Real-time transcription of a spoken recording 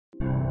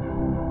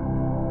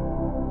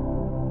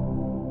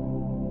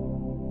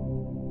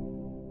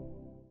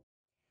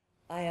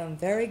I am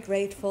very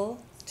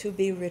grateful to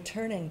be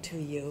returning to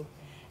you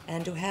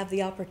and to have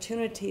the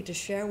opportunity to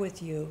share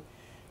with you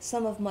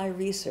some of my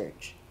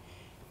research.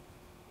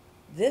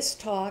 This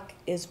talk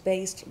is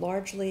based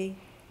largely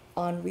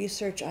on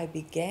research I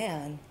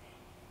began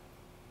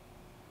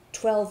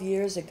 12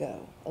 years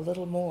ago, a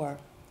little more,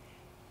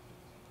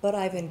 but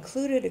I've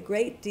included a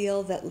great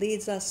deal that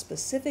leads us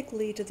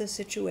specifically to the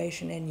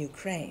situation in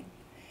Ukraine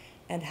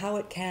and how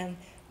it can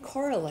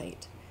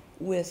correlate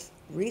with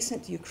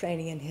recent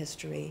Ukrainian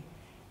history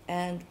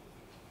and,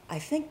 I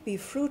think, be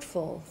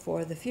fruitful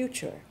for the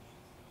future.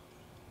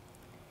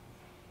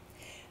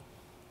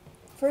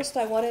 First,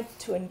 I wanted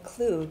to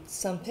include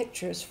some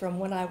pictures from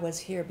when I was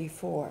here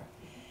before.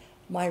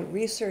 My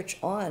research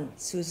on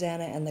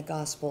Susanna and the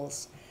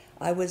Gospels,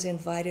 I was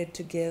invited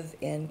to give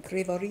in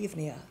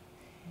Krivorivnia,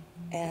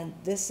 and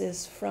this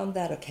is from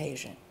that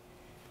occasion.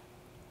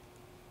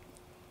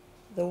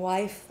 The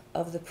wife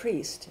of the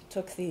priest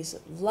took these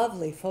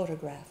lovely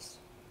photographs.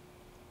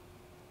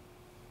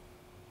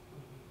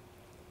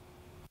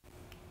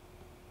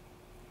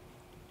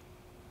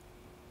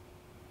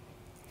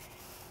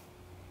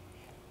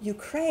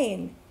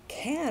 Ukraine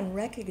can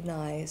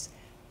recognize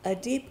a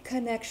deep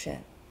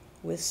connection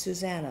with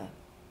Susanna.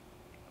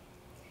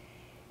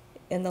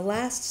 In the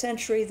last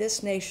century,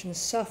 this nation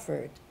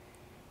suffered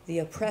the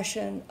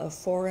oppression of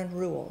foreign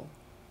rule,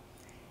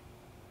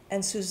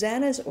 and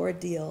Susanna's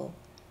ordeal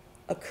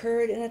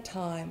occurred in a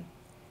time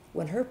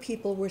when her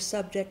people were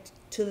subject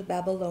to the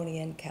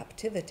Babylonian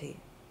captivity.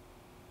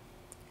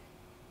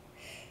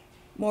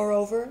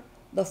 Moreover,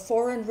 the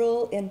foreign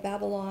rule in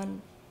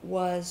Babylon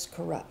was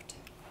corrupt,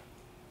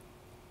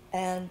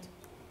 and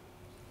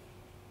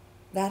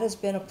that has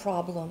been a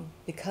problem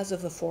because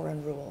of the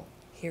foreign rule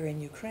here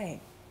in Ukraine.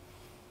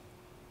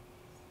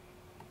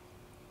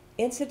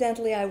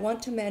 Incidentally, I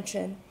want to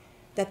mention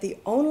that the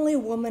only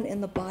woman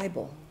in the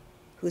Bible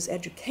whose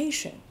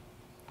education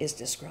is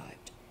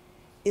described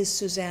is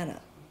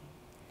Susanna.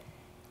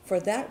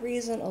 For that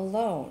reason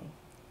alone,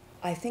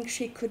 I think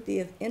she could be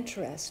of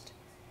interest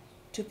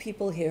to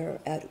people here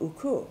at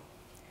UKU.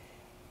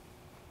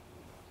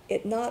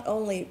 It not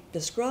only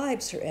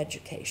describes her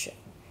education,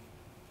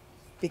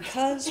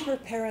 because her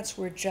parents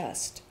were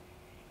just,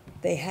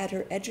 they had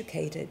her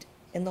educated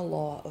in the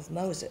law of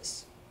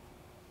Moses.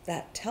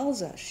 That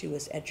tells us she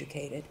was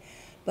educated,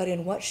 but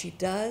in what she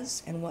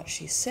does and what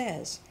she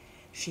says,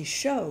 she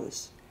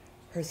shows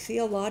her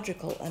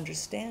theological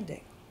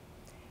understanding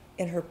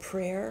in her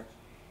prayer,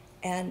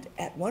 and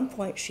at one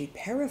point she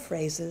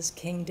paraphrases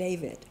King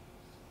David.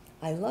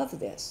 I love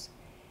this.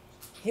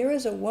 Here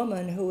is a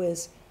woman who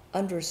is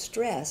under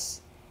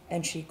stress,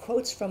 and she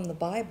quotes from the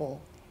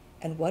Bible,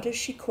 and what does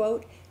she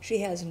quote? She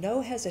has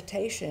no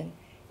hesitation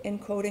in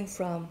quoting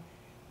from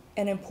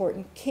an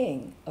important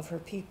king of her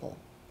people.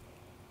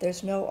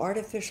 There's no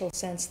artificial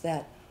sense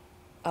that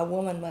a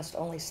woman must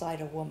only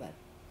cite a woman.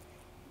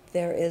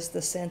 There is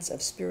the sense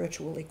of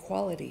spiritual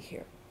equality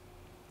here.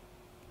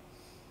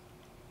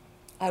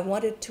 I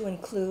wanted to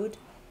include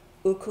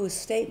UKU's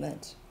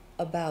statement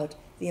about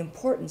the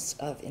importance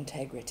of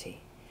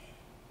integrity,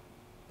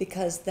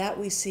 because that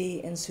we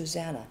see in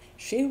Susanna.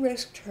 She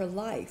risked her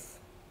life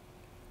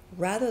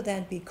rather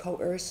than be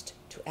coerced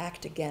to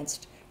act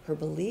against her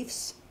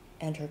beliefs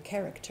and her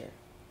character.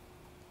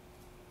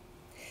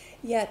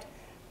 Yet,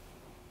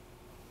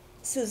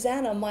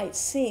 Susanna might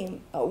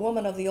seem a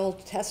woman of the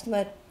Old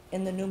Testament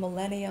in the new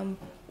millennium.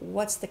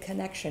 What's the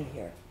connection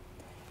here?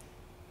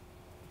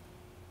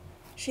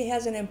 She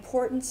has an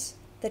importance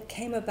that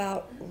came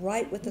about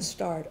right with the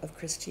start of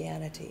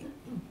Christianity.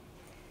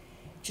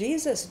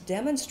 Jesus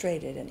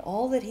demonstrated in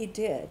all that he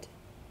did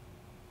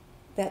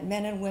that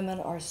men and women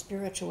are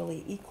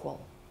spiritually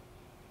equal.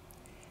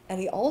 And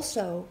he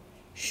also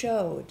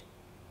showed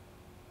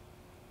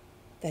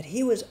that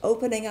he was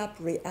opening up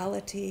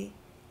reality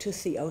to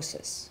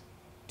theosis,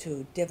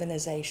 to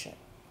divinization,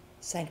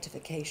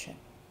 sanctification.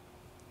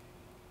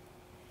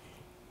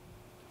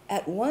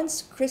 At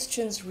once,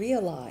 Christians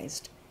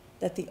realized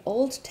that the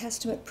Old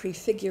Testament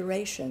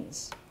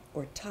prefigurations,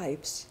 or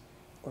types,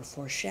 or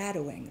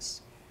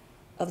foreshadowings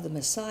of the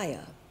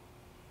Messiah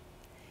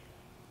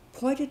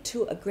pointed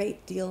to a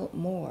great deal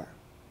more,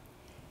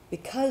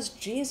 because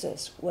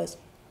Jesus was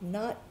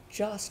not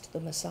just the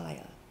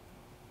Messiah.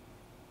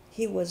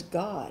 He was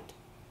God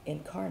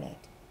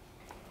incarnate.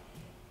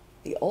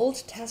 The Old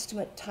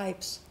Testament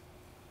types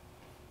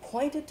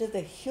pointed to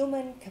the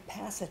human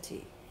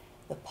capacity,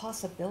 the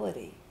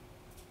possibility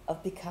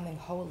of becoming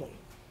holy,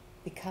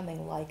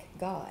 becoming like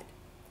God.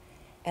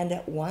 And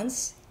at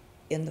once,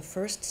 in the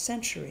first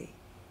century,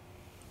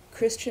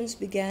 Christians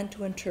began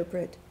to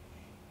interpret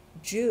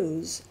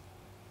Jews,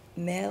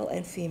 male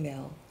and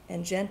female,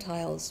 and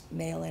Gentiles,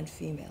 male and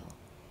female,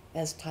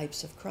 as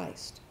types of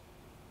Christ.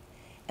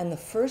 And the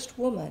first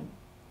woman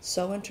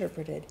so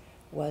interpreted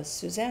was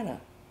Susanna.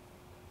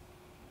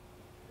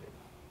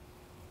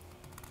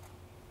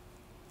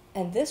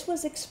 And this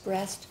was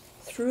expressed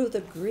through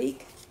the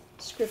Greek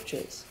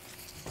scriptures.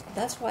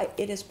 That's why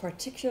it is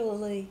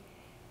particularly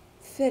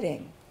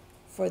fitting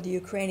for the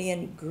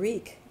Ukrainian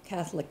Greek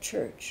Catholic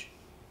Church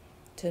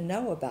to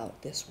know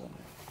about this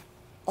woman.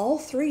 All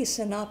three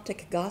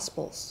synoptic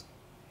gospels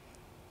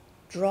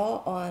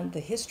draw on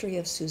the history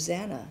of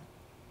Susanna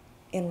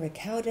in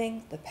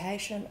recounting the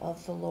passion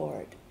of the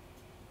Lord.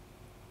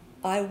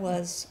 I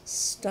was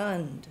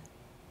stunned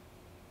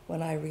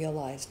when I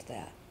realized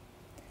that.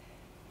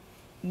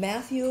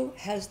 Matthew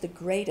has the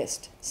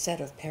greatest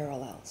set of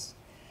parallels.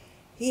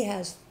 He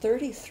has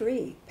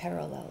 33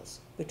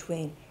 parallels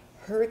between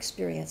her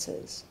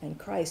experiences and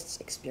Christ's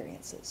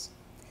experiences.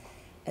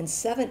 And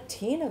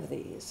 17 of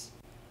these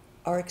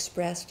are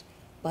expressed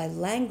by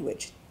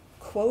language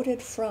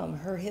quoted from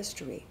her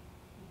history.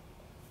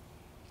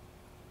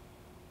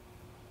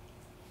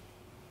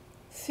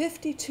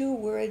 52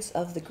 words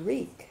of the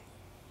Greek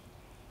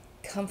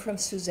come from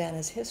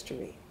Susanna's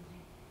history.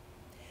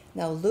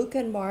 Now, Luke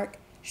and Mark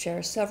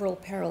share several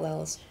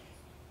parallels,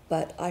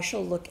 but I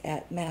shall look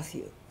at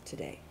Matthew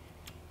today.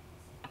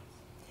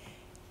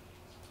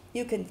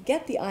 You can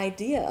get the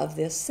idea of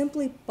this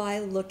simply by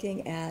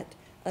looking at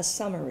a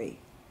summary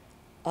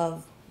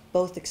of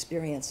both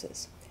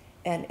experiences.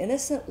 An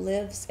innocent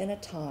lives in a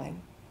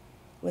time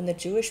when the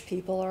Jewish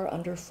people are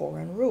under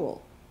foreign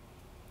rule.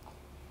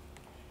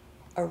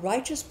 A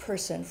righteous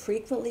person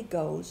frequently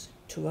goes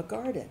to a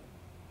garden.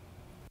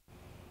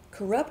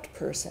 Corrupt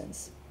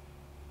persons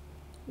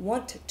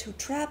want to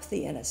trap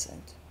the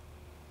innocent.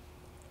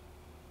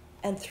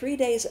 And 3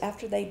 days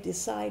after they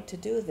decide to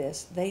do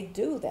this, they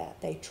do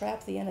that. They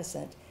trap the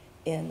innocent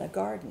in a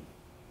garden.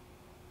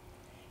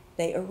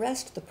 They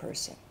arrest the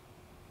person.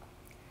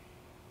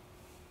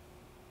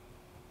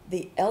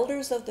 The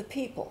elders of the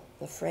people,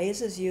 the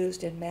phrase is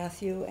used in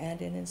Matthew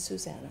and in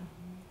Susanna,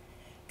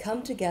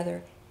 come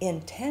together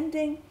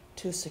intending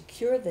to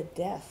secure the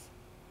death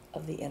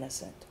of the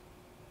innocent.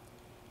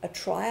 A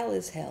trial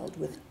is held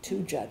with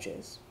 2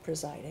 judges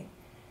presiding,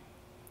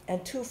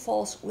 and 2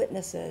 false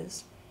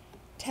witnesses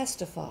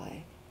testify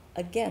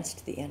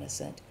against the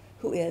innocent,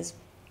 who is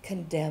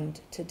condemned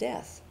to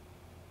death.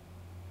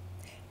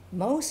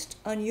 Most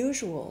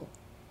unusual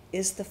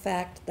is the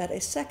fact that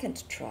a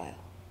second trial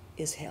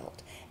is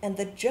held, and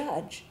the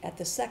judge at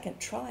the second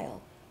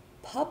trial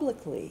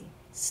publicly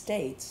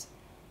states,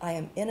 "I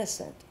am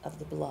innocent of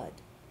the blood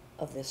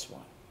of this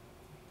one."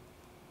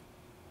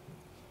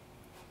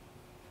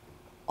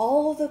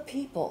 All the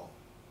people,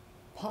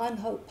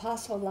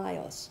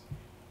 pasolaios,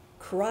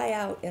 cry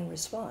out in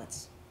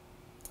response.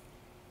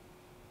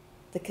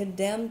 The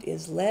condemned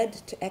is led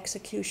to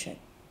execution.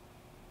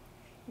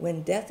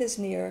 When death is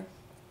near,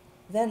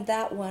 then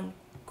that one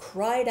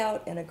cried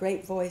out in a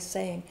great voice,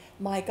 saying,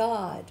 "My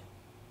God."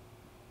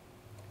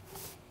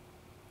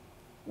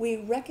 We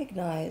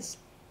recognize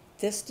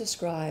this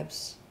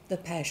describes the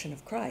Passion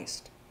of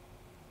Christ,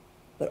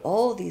 but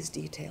all these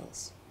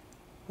details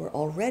were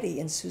already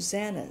in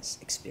Susanna's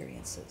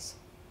experiences.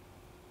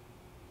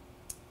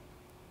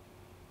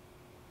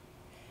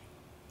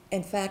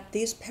 In fact,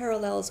 these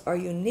parallels are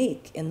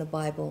unique in the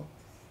Bible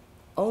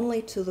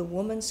only to the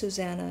woman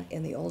Susanna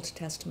in the Old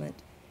Testament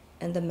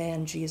and the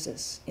man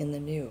Jesus in the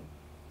New.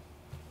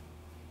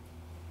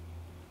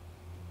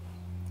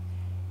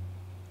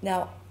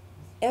 Now,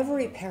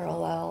 every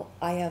parallel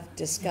I have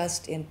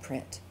discussed in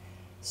print,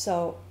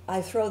 so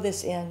I throw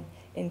this in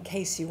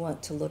case you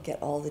want to look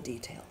at all the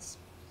details.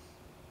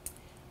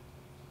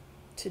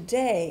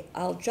 Today,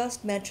 I'll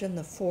just mention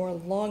the 4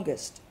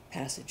 longest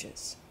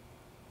passages.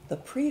 The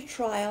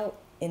pretrial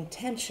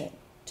intention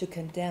to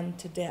condemn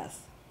to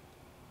death.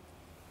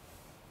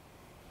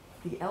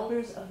 The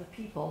elders of the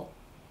people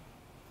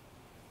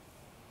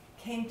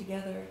came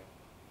together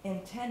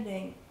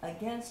intending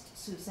against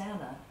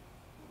Susanna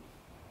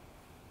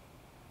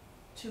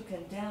to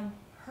condemn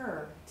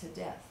her to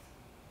death.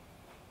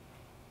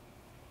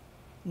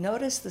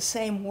 Notice the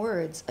same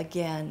words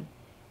again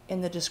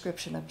in the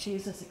description of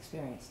Jesus'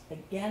 experience,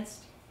 against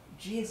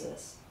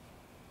Jesus,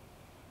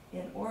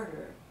 in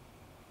order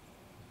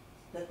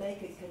that they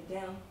could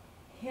condemn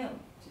him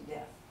to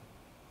death.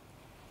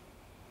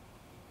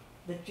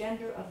 The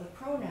gender of the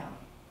pronoun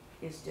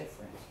is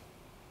different,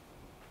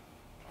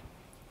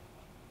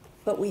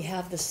 but we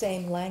have the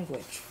same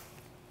language.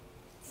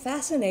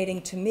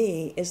 Fascinating to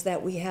me is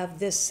that we have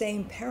this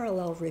same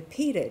parallel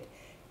repeated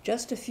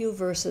just a few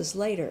verses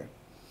later,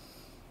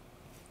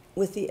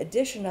 with the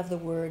addition of the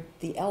word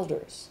the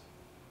elders.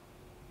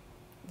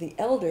 The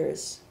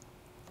elders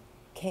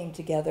came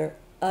together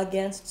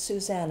against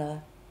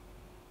Susanna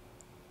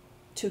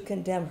to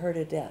condemn her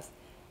to death.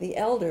 The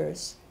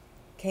elders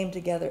came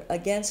together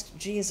against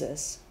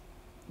Jesus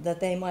that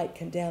they might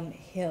condemn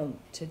him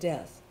to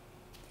death.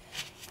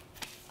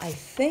 I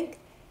think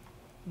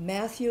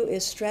Matthew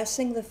is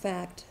stressing the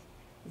fact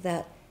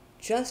that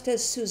just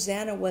as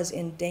Susanna was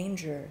in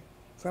danger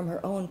from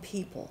her own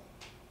people,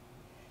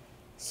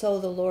 so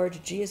the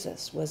Lord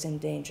Jesus was in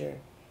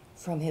danger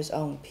from his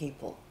own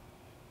people.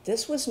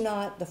 This was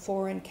not the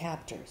foreign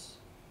captors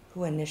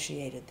who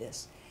initiated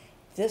this.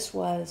 This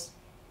was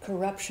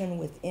corruption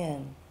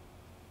within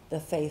the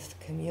faith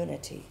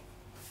community.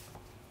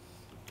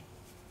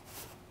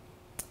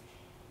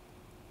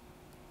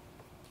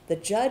 The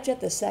judge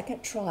at the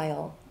second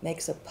trial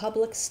makes a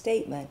public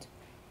statement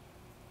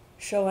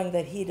showing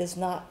that he does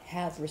not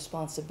have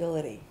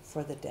responsibility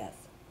for the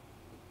death.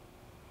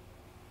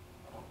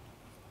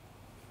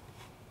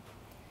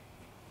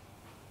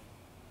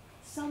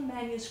 Some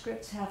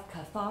manuscripts have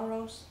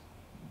katharos,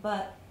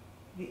 but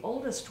the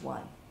oldest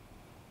one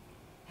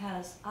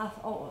has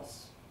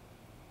athos.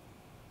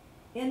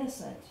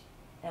 Innocent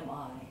am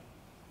I,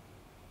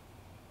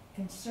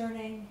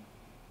 concerning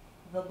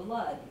the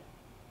blood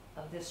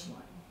of this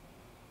one.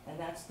 And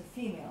that's the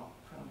female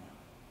pronoun.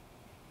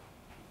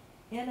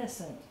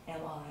 Innocent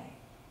am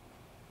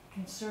I,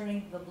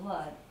 concerning the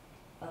blood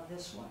of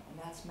this one. And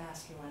that's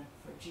masculine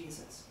for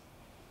Jesus.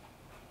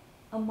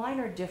 A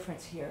minor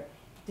difference here.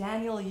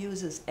 Daniel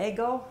uses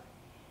ego,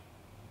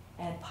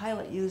 and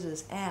Pilate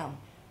uses am.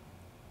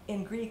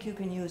 In Greek, you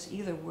can use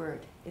either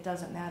word. It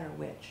doesn't matter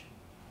which.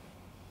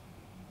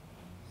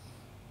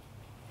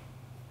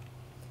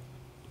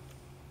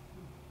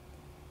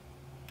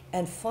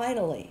 And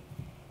finally,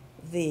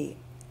 the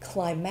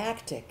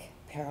climactic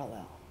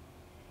parallel.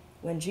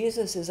 When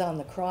Jesus is on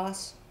the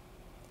cross,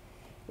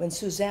 when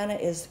Suzanna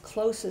is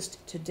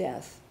closest to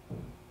death,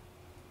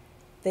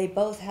 they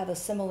both have a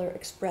similar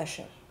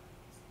expression.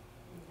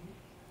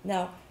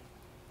 Now,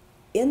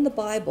 in the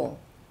Bible,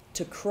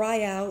 to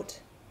cry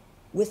out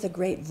with a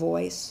great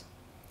voice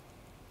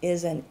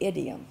is an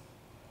idiom,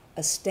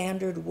 a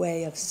standard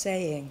way of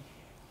saying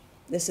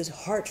this is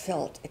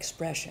heartfelt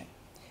expression.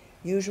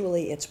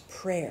 Usually it's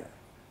prayer.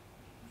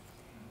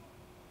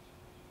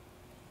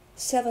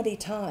 70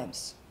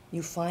 times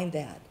you find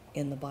that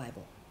in the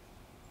Bible.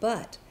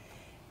 But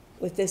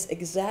with this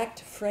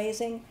exact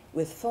phrasing,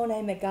 with phone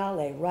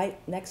megale right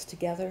next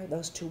together,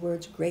 those two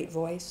words, great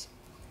voice,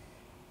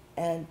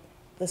 and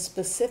the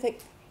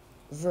specific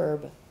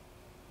verb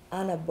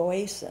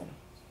anaboisen,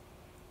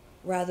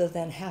 rather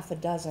than half a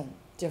dozen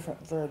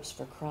different verbs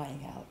for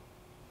crying out.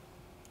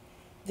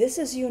 This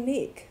is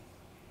unique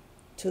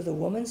to the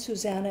woman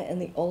Suzanna in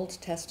the Old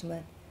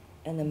Testament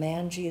and the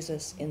man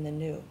Jesus in the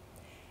New.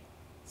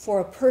 For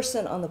a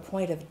person on the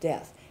point of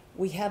death,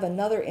 we have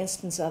another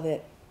instance of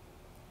it,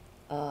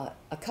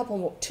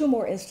 two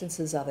more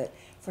instances of it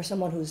for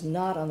someone who's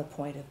not on the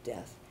point of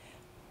death.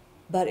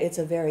 But it's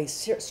a very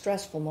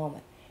stressful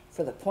moment.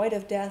 For the point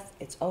of death,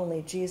 it's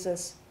only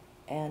Jesus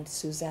and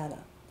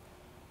Suzanna.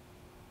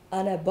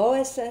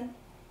 Anaboesen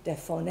de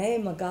phone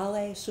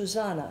megale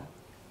Suzanna,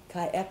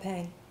 kai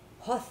epeng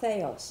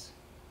hotheos,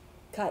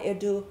 kai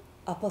edu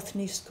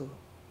apothnisku.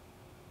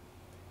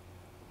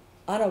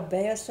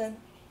 Anaboesen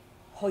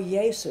ho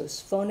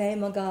Jesus phone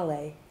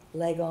megale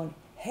legon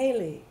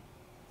heli,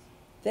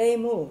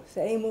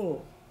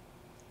 themu,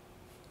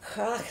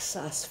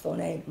 chachsas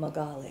phone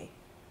megale,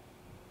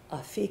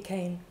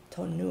 afikein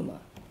tonuma.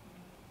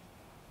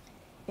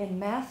 In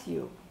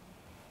Matthew,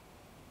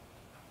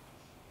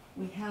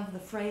 we have the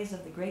phrase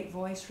of the great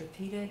voice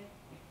repeated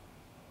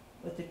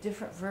with a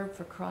different verb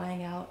for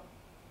crying out.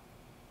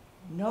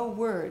 No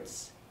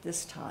words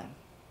this time.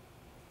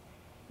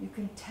 You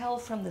can tell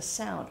from the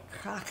sound,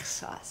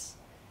 chachsas.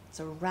 It's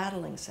a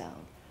rattling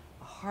sound,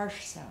 a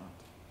harsh sound.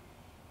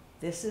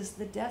 This is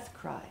the death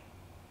cry.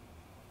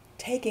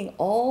 Taking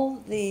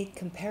all the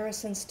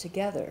comparisons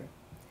together,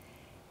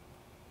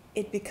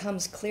 it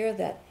becomes clear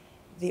that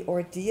the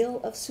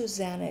ordeal of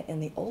Suzanna in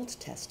the Old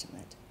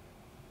Testament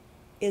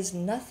is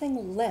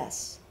nothing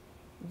less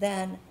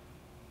than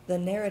the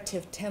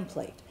narrative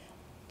template,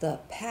 the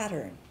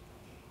pattern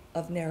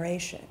of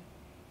narration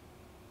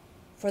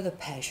for the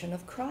Passion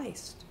of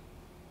Christ.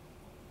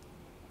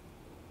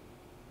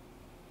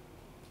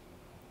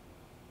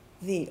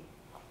 The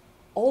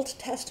Old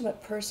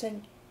Testament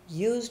person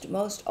used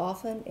most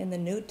often in the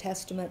New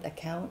Testament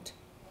account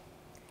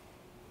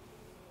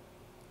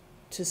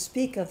to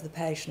speak of the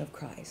Passion of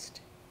Christ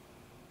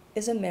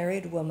is a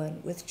married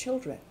woman with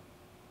children.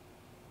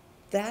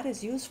 That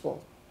is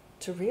useful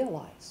to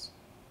realize.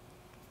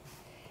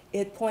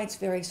 It points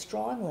very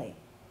strongly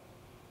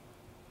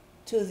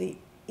to the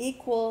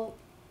equal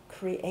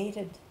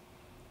created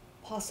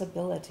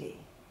possibility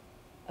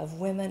of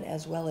women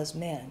as well as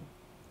men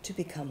to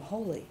become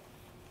holy.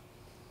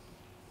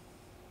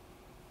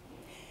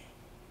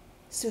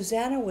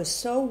 Suzanna was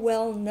so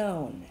well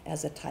known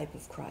as a type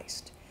of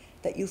Christ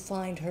that you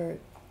find her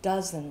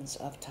dozens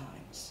of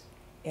times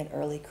in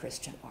early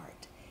Christian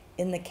art,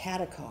 in the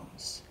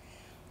catacombs,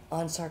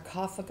 on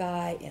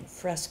sarcophagi, in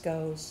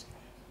frescoes,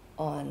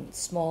 on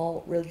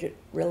small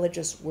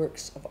religious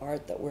works of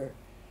art that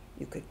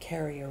you could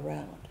carry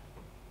around.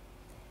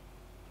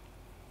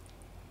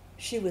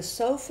 She was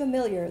so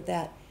familiar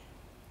that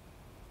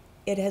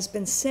it has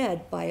been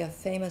said by a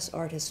famous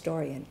art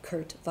historian,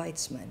 Kurt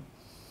Weitzman,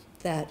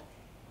 that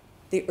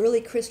the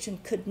early Christian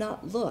could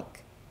not look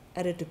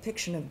at a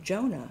depiction of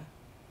Jonah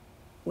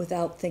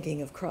without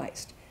thinking of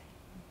Christ.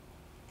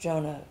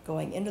 Jonah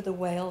going into the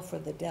whale for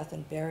the death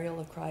and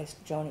burial of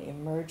Christ, Jonah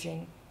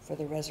emerging for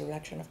the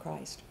resurrection of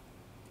Christ.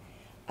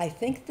 I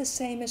think the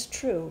same is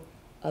true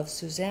of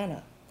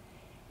Suzanna,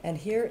 and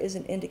here is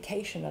an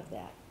indication of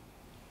that.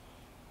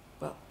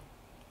 Well,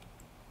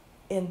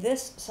 In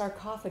this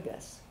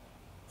sarcophagus,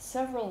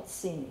 several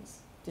scenes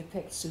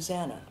depict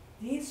Suzanna.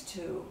 These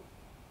two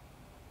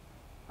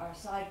are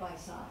side by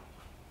side.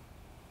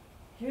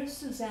 Here's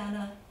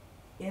Suzanna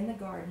in the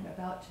garden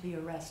about to be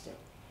arrested.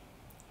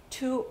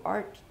 Two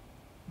art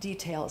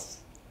details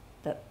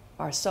that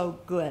are so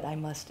good I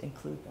must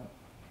include them.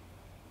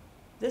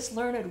 This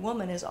learned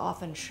woman is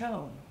often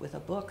shown with a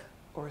book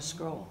or a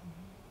scroll.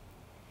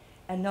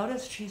 And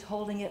notice she's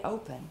holding it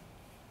open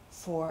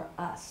for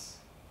us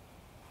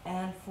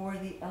and for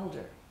the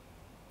elder.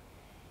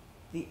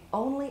 The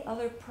only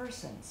other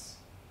persons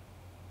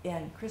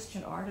in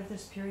Christian art of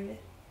this period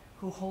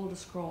who hold a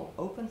scroll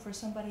open for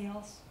somebody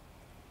else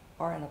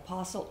are an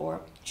apostle or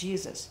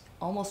Jesus.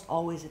 Almost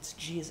always it's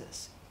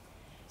Jesus.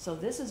 So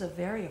this is a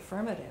very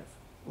affirmative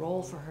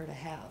role for her to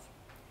have.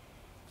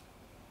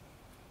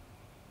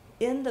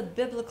 In the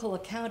biblical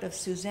account of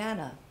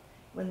Suzanna,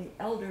 when the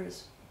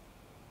elders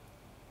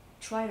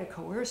try to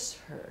coerce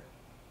her,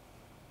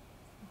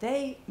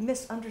 they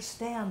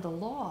misunderstand the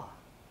law,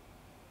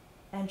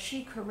 and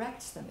she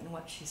corrects them in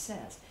what she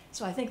says.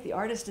 So I think the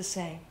artist is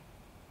saying,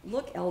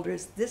 look,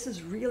 elders, this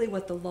is really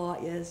what the law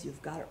is,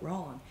 you've got it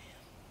wrong.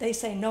 They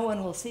say no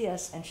one will see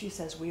us, and she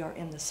says we are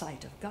in the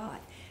sight of God.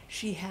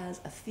 She has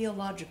a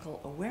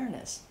theological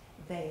awareness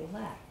they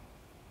lack.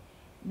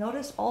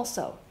 Notice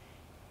also,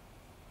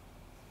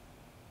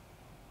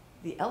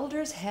 the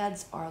elders'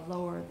 heads are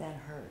lower than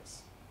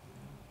hers.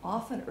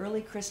 Often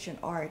early Christian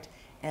art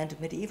and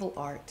medieval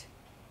art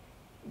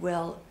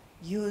will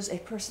use a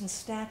person's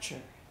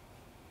stature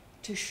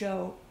to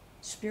show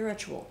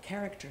spiritual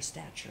character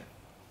stature.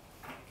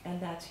 And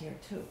that's here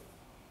too.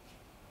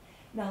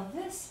 Now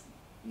this,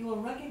 you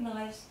will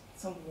recognize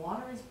some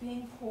water is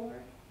being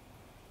poured,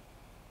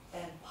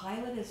 and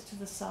Pilate is to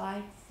the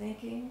side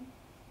thinking.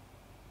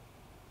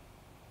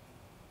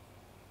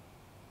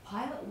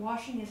 Pilate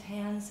washing his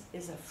hands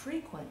is a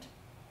frequent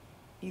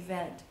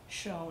event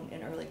shown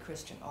in early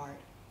Christian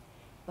art,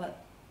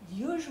 but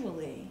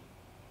usually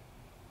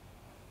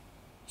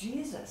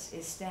Jesus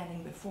is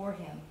standing before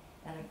him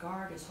and a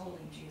guard is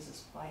holding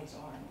Jesus by his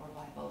arm or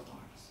by both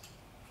arms.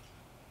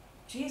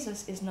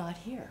 Jesus is not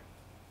here.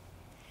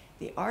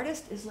 The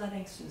artist is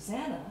letting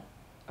Suzanna,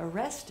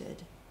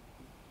 arrested,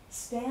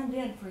 stand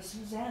in for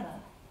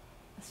Suzanna,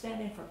 stand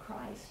in for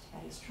Christ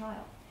at his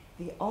trial.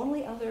 The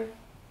only other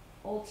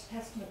Old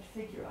Testament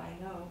figure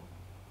I know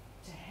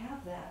to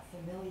have that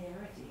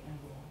familiarity and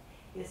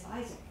role is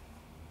Isaac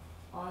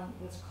on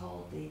what's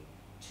called the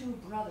Two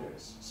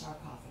Brothers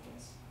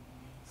sarcophagus.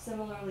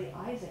 Similarly,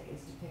 Isaac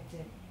is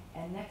depicted,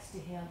 and next to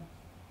him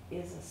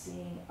is a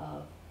scene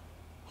of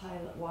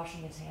Pilate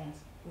washing his hands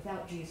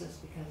without Jesus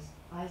because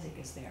Isaac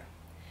is there.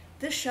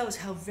 This shows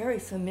how very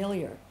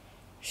familiar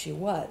she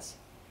was.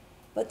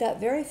 But that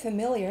very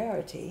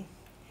familiarity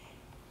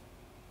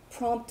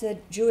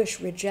prompted Jewish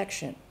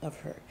rejection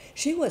of her.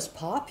 She was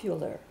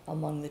popular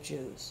among the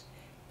Jews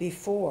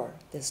before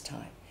this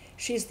time.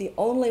 She's the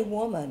only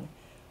woman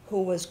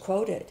who was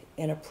quoted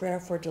in a prayer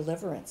for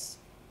deliverance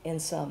in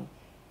some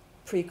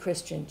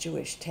pre-Christian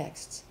Jewish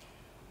texts.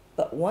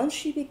 But once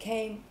she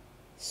became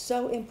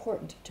so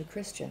important to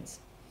Christians,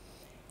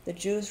 the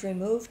Jews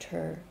removed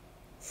her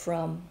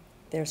from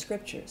their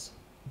scriptures.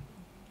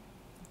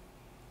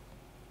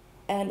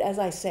 And as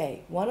I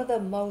say, one of the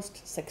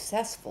most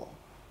successful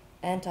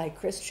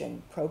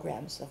anti-Christian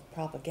programs of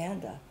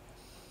propaganda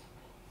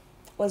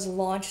was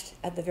launched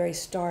at the very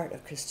start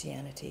of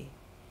Christianity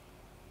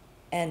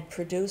and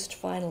produced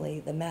finally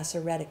the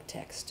Masoretic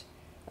text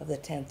of the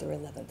 10th or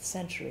 11th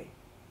century.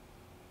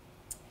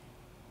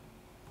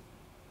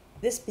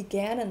 This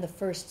began in the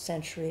 1st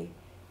century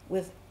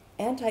with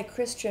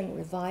anti-Christian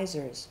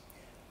revisers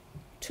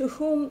to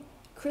whom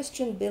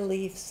Christian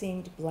belief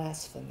seemed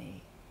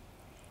blasphemy.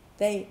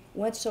 They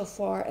went so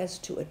far as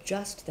to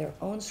adjust their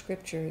own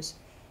scriptures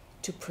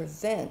to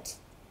prevent,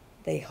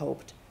 they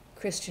hoped,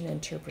 Christian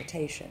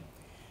interpretation.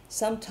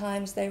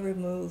 Sometimes they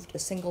removed a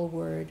single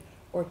word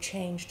or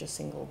changed a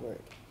single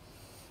word.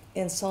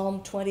 In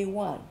Psalm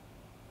 21,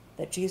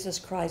 that Jesus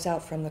cries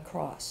out from the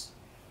cross,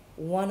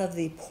 one of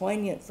the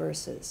poignant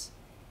verses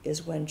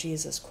is when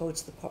Jesus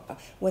quotes the part,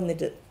 when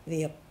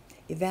the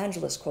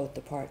evangelists quote the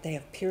part, "They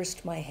have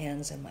pierced my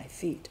hands and my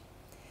feet."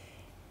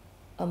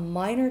 A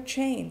minor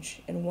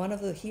change in one of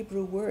the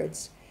Hebrew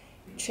words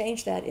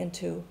changed that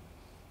into,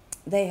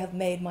 "They have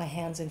made my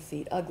hands and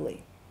feet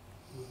ugly,"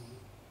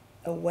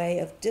 a way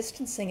of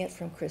distancing it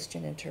from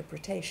Christian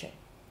interpretation.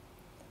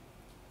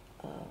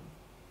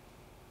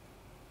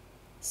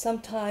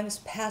 Sometimes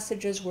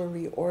passages were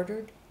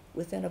reordered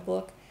within a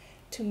book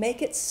to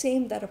make it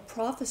seem that a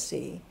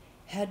prophecy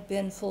had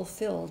been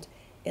fulfilled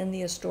in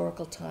the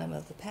historical time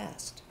of the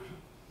past.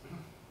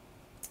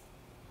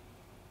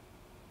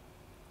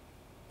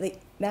 The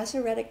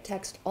Masoretic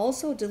text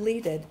also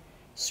deleted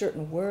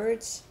certain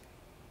words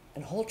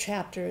and whole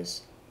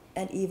chapters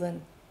and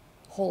even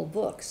whole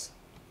books.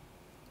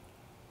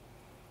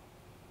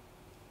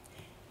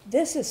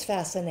 This is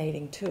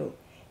fascinating too.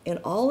 In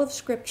all of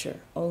Scripture,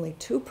 only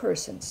 2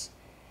 persons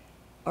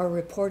are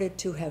reported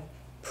to have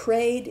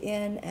prayed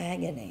in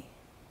agony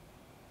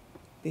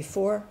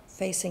before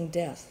facing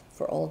death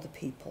for all the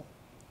people.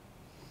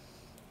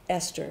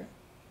 Esther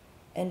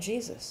and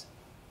Jesus.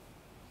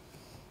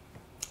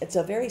 It's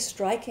a very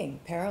striking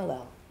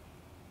parallel.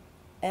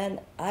 And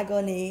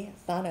agony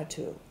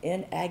thanatu,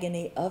 in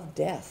agony of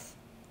death.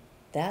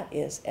 That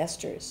is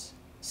Esther's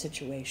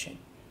situation.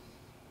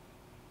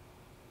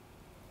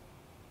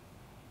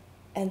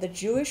 And the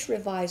Jewish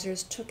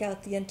revisers took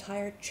out the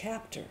entire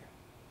chapter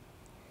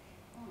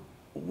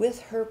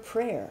with her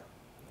prayer.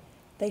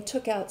 They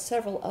took out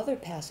several other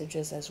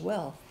passages as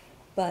well,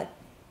 but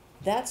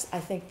that's, I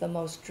think, the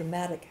most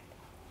dramatic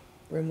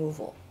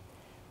removal.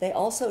 They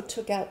also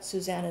took out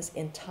Susanna's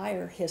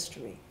entire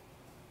history.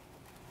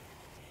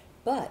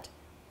 But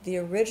the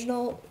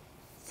original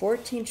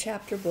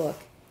 14-chapter book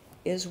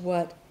is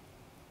what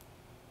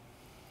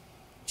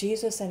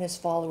Jesus and his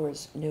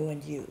followers knew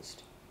and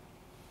used.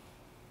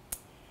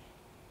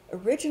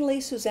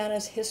 Originally,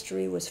 Susanna's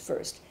history was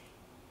first.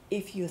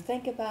 If you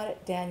think about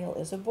it, Daniel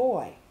is a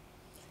boy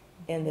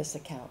in this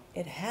account.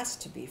 It has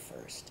to be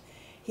first.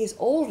 He's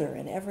older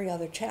in every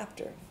other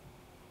chapter.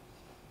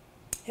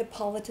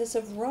 Hippolytus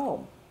of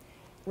Rome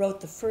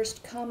wrote the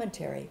first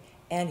commentary,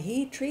 and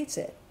he treats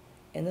it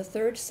in the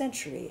 3rd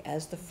century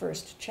as the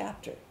first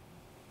chapter.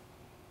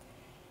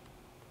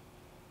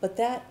 But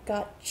that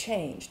got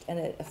changed, and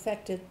it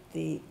affected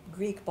the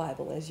Greek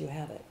Bible as you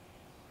have it.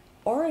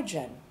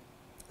 Origen,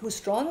 who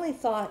strongly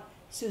thought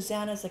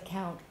Susanna's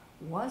account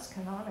was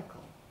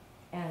canonical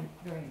and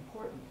very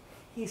important,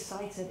 he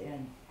cites it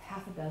in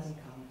half a dozen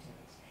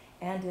commentaries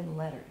and in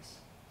letters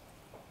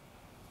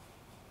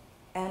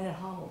and in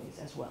homilies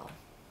as well.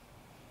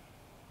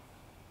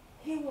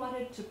 He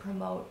wanted to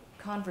promote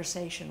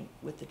conversation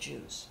with the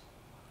Jews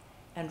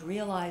and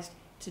realized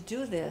to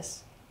do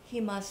this, he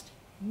must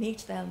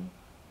meet them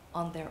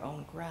on their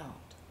own ground.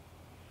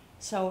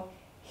 So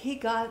he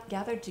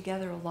gathered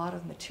together a lot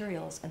of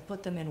materials and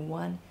put them in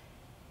one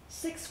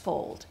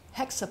 6-fold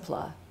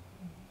hexapla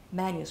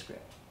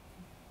manuscript.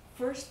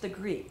 First the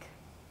Greek,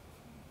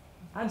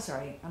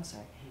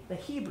 the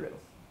Hebrew.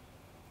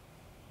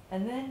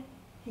 And then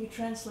he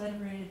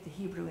transliterated the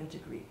Hebrew into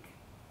Greek.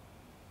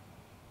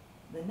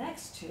 The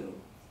next two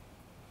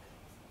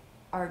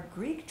are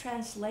Greek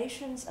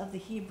translations of the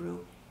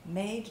Hebrew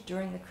made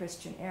during the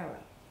Christian era.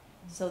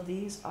 So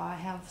these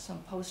have some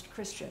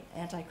post-Christian,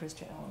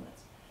 anti-Christian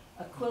elements.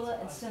 Aquila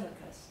and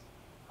Symmachus.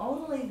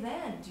 Only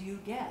then do you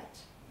get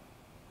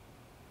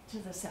to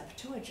the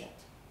Septuagint,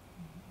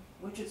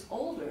 which is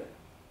older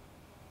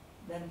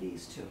than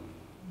these two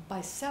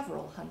by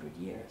several hundred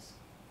years.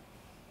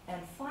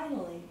 And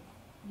finally,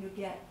 you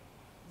get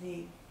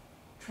the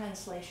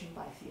translation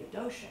by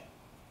Theodotion,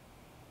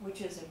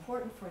 which is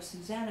important for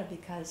Susanna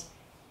because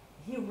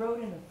he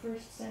wrote in the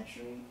 1st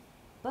century,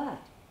 but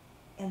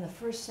in the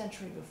 1st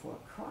century before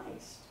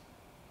Christ,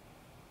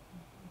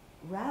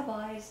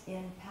 rabbis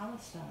in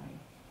Palestine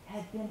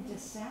had been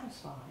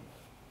dissatisfied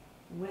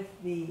with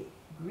the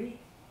Greek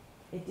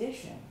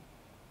edition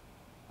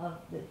of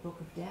the book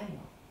of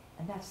Daniel.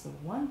 And that's the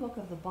one book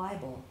of the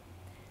Bible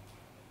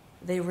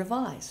they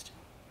revised.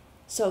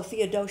 So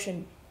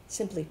Theodotion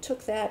simply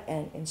took that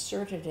and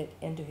inserted it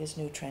into his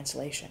new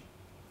translation.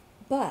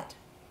 But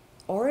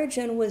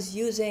Origen was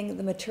using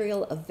the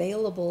material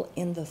available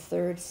in the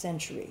 3rd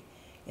century,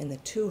 in the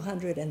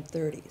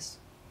 230s.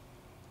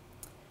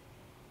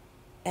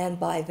 And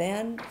by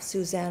then,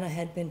 Susanna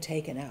had been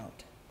taken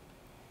out.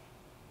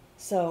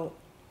 So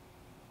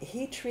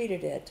he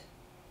treated it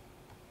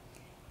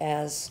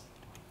as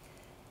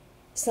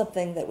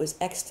something that was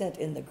extant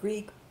in the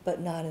Greek,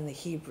 but not in the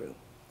Hebrew.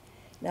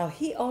 Now,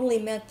 he only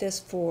meant this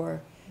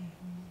for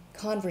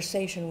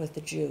conversation with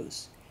the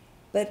Jews,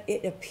 but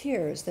it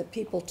appears that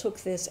people took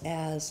this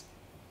as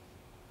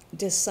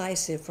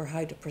decisive for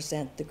how to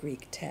present the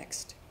Greek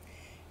text.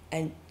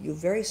 And you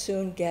very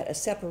soon get a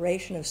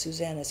separation of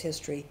Susanna's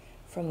history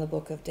from the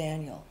book of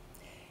Daniel,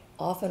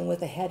 often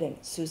with a heading,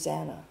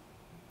 Susanna,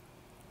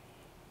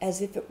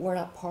 as if it were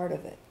not part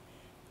of it.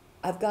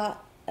 I've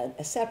got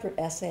a separate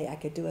essay. I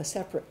could do a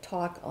separate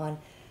talk on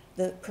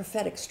the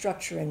prophetic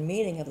structure and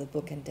meaning of the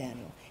book in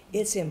Daniel.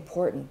 It's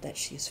important that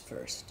she's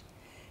first.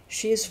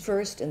 She's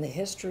first in the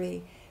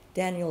history.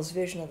 Daniel's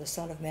vision of the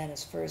Son of Man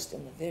is first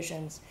in the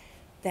visions.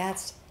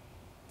 That's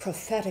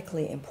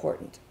prophetically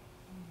important.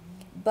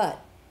 But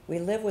we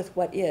live with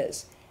what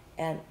is,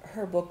 and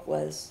her book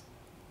was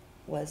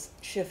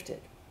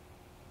shifted.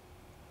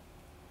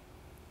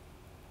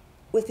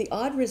 With the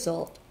odd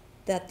result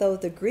that though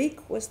the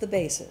Greek was the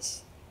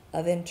basis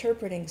of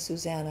interpreting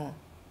Susanna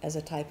as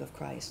a type of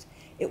Christ,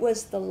 it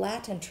was the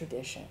Latin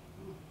tradition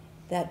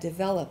that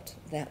developed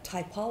that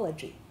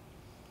typology.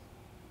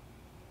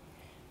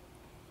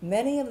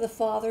 Many of the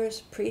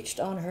fathers preached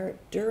on her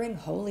during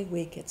Holy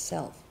Week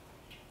itself.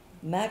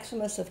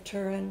 Maximus of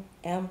Turin,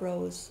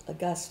 Ambrose,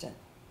 Augustine.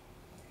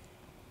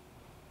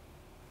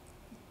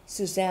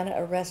 Susanna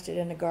arrested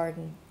in a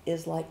garden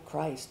is like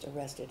Christ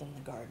arrested in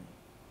the garden.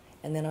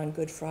 And then on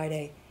Good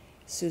Friday,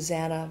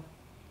 Susanna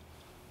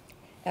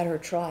at her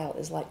trial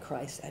is like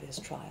Christ at his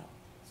trial.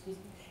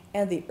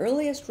 And the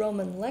earliest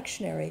Roman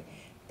lectionary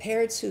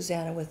paired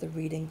Suzanna with a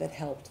reading that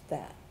helped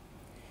that.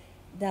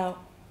 Now,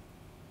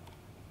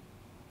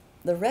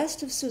 the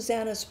rest of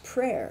Susanna's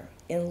prayer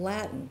in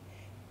Latin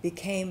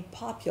became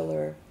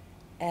popular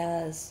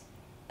as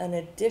an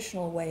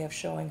additional way of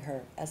showing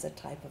her as a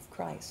type of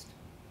Christ.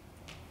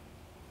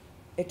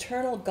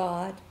 Eternal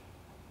God,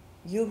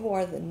 you who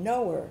are the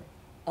knower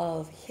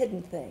of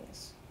hidden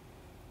things,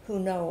 who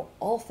know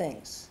all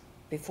things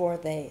before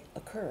they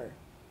occur,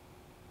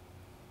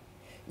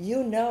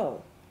 you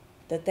know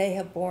that they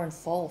have borne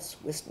false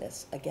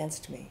witness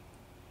against me,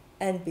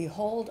 and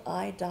behold,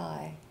 I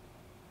die,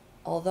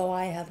 although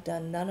I have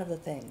done none of the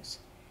things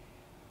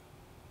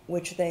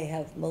which they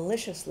have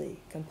maliciously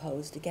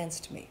composed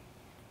against me.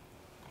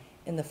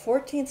 In the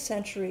 14th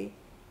century,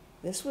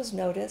 this was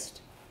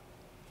noticed.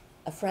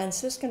 A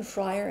Franciscan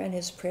friar in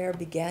his prayer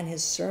began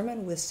his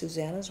sermon with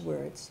Susanna's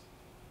words,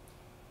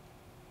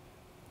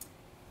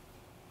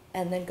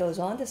 and then goes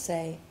on to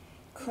say,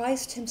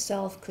 Christ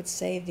himself could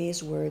say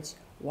these words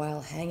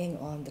while hanging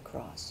on the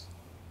cross.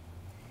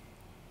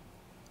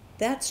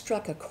 That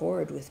struck a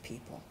chord with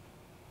people.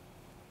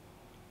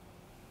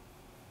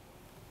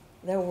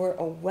 There were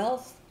a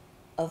wealth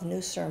of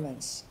new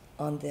sermons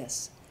on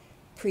this,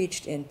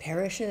 preached in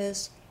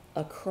parishes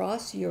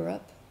across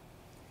Europe,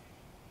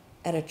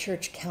 at a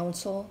church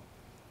council,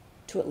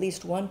 to at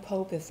least one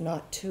pope, if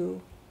not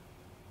two.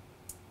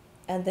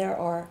 And there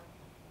are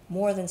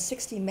more than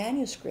 60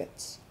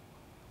 manuscripts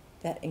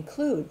that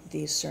include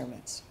these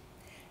sermons.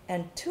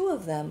 And 2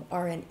 of them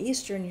are in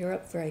Eastern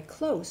Europe, very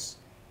close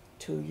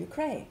to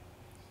Ukraine.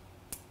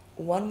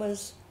 One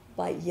was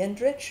by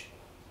Jędrich,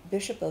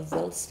 Bishop of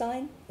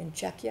Wildstein in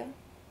Czechia,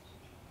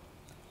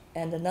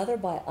 and another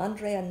by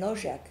Andrea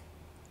Nojek,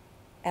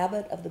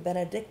 abbot of the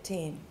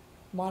Benedictine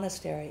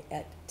monastery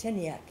at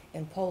Tyniec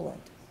in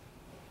Poland.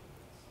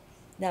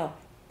 Now,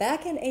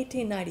 back in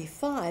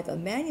 1895, a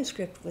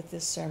manuscript with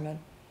this sermon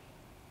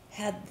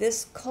had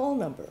this call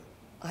number.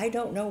 I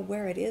don't know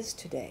where it is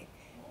today,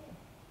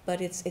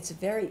 but it's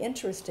very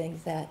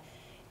interesting that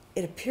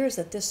it appears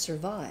that this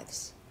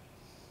survives.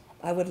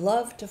 I would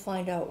love to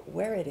find out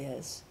where it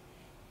is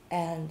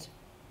and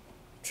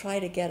try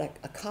to get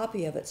a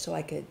copy of it so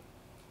I could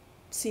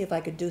see if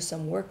I could do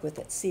some work with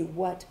it, see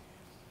what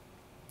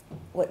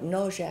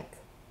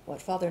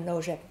Father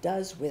Nojek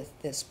does with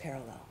this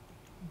parallel.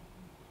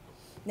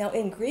 Now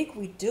in Greek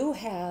we did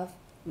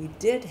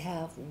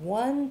have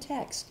one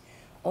text,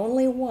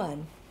 only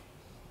one,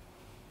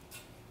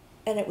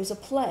 and it was a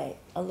play,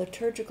 a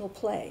liturgical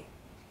play,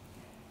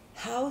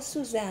 How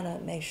Susanna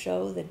May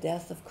Show the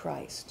Death of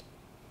Christ.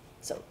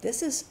 So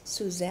this is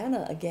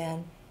Susanna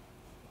again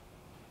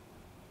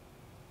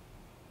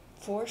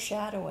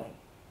foreshadowing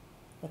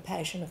the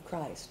Passion of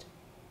Christ.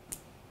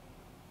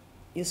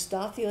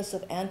 Eustathius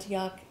of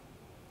Antioch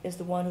is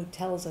the one who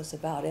tells us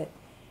about it,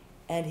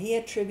 and he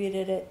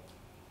attributed it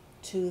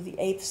to the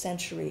 8th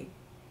century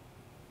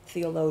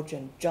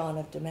theologian John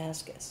of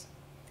Damascus.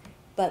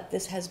 But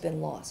this has been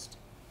lost.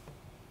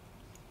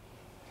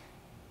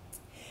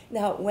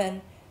 Now,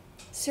 when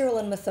Cyril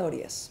and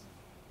Methodius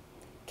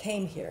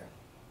came here,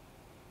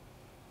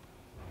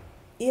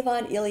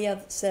 Ivan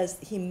Ilyev says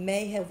he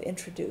may have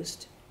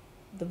introduced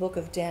the book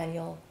of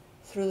Daniel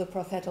through the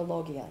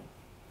Prophetologion.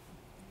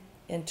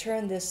 In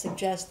turn, this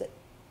suggests that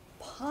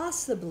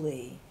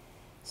possibly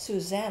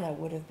Susanna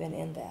would have been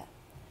in that,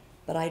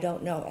 but I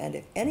don't know. And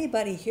if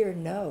anybody here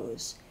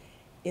knows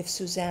if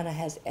Susanna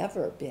has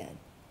ever been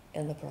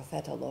in the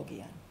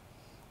Prophetologion,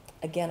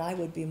 again, I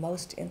would be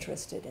most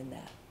interested in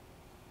that.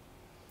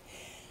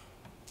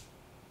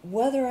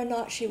 Whether or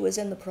not she was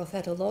in the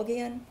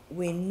Prophetologion,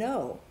 we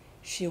know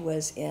she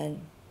was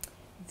in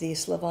the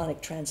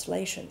Slavonic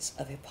translations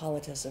of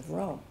Hippolytus of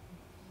Rome,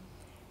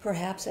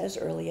 perhaps as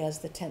early as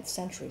the 10th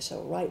century,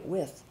 so right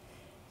with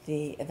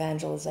the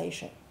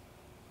evangelization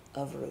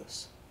of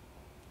Rus.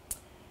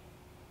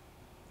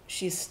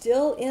 She's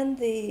still in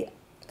the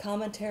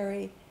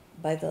commentary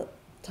by the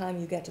time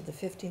you get to the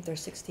 15th or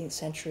 16th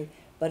century,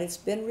 but it's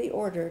been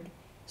reordered,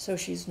 so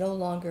she's no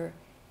longer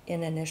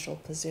in initial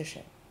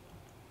position.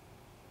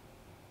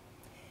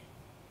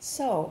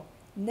 So,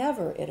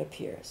 never, it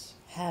appears,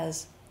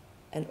 has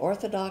an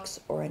Orthodox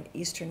or an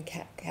Eastern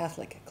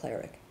Catholic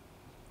cleric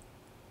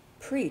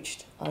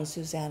preached on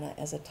Susanna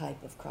as a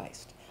type of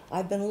Christ.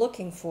 I've been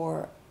looking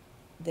for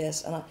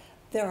this, and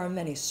there are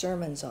many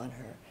sermons on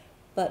her,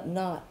 but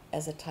not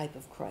as a type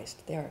of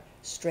Christ. They're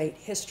straight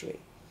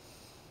history.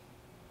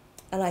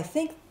 And I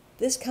think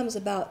this comes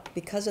about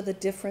because of the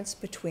difference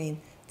between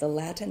the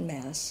Latin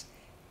Mass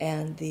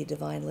and the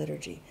Divine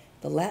Liturgy.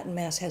 The Latin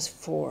Mass has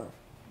 4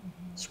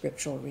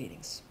 scriptural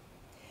readings.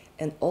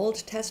 An Old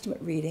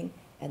Testament reading,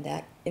 and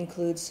that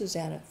includes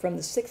Susanna, from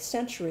the 6th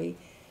century.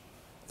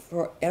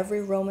 For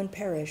every Roman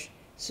parish,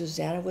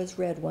 Susanna was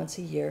read once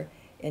a year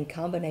in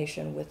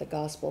combination with the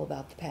Gospel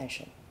about the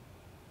Passion.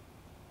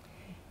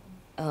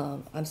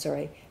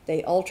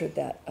 They altered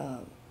that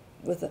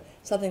with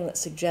something that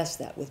suggests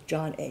that with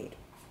John 8.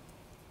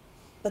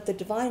 But the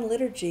Divine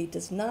Liturgy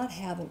does not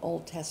have an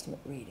Old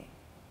Testament reading.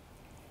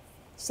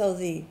 So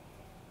the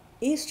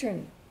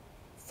Eastern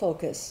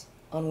focus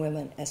on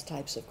women as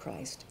types of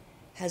Christ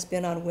has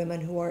been on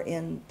women who are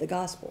in the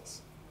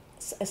Gospels,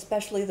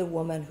 especially the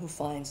woman who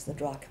finds the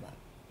drachma.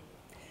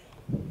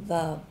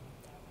 The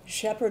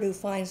shepherd who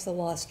finds the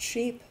lost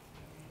sheep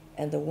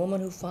and the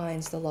woman who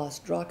finds the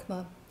lost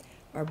drachma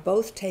are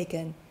both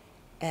taken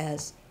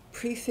as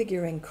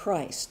prefiguring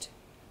Christ,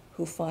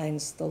 who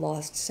finds the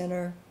lost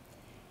sinner,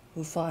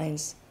 who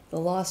finds the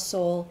lost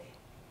soul,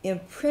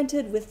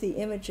 imprinted with the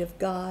image of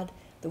God,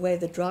 the way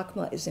the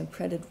drachma is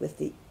imprinted with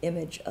the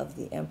image of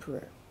the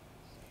emperor.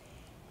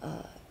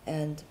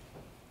 And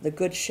the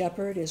good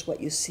shepherd is what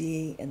you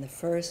see in the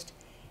first,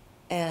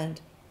 and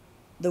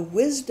the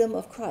wisdom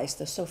of Christ,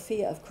 the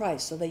Sophia of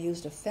Christ, so they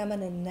used a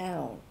feminine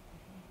noun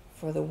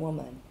for the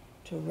woman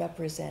to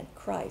represent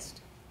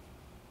Christ.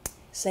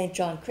 St.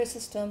 John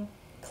Chrysostom,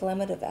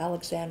 Clement of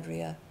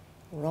Alexandria,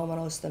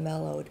 Romanos the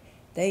Mellowed,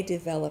 they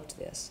developed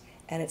this,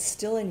 and it's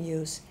still in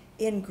use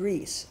in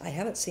Greece. I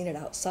haven't seen it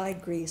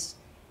outside Greece,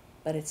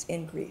 but it's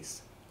in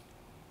Greece.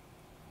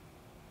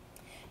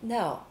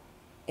 Now,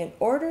 in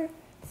order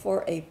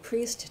for a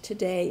priest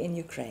today in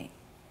Ukraine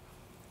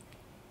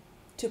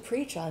to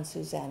preach on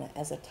Suzanna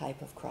as a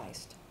type of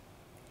Christ,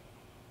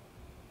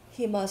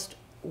 he must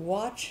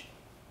watch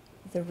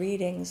the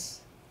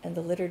readings and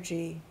the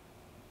liturgy,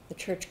 the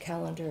church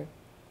calendar,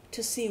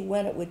 to see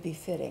when it would be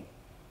fitting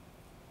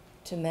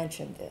to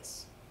mention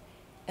this.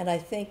 And I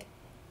think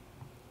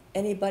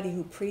anybody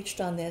who preached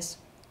on this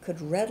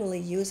could readily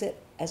use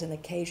it as an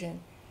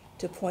occasion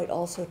to point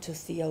also to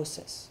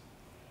theosis.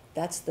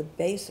 That's the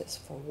basis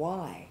for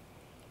why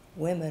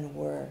women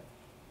were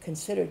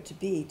considered to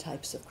be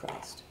types of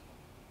Christ.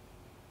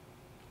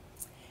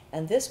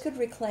 And this could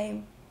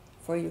reclaim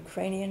for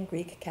Ukrainian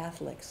Greek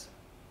Catholics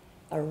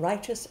a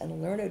righteous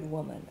and learned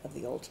woman of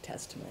the Old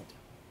Testament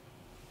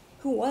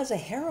who was a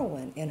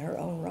heroine in her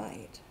own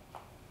right,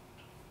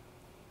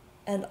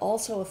 and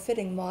also a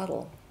fitting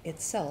model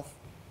itself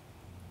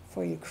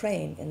for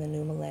Ukraine in the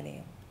new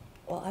millennium.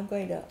 Well, I'm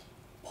going to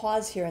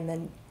pause here, and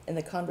then in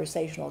the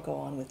conversation I'll go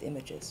on with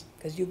images,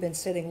 because you've been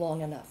sitting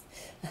long enough.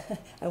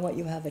 I want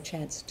you to have a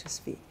chance to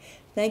speak.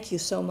 Thank you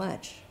so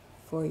much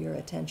for your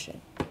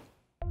attention.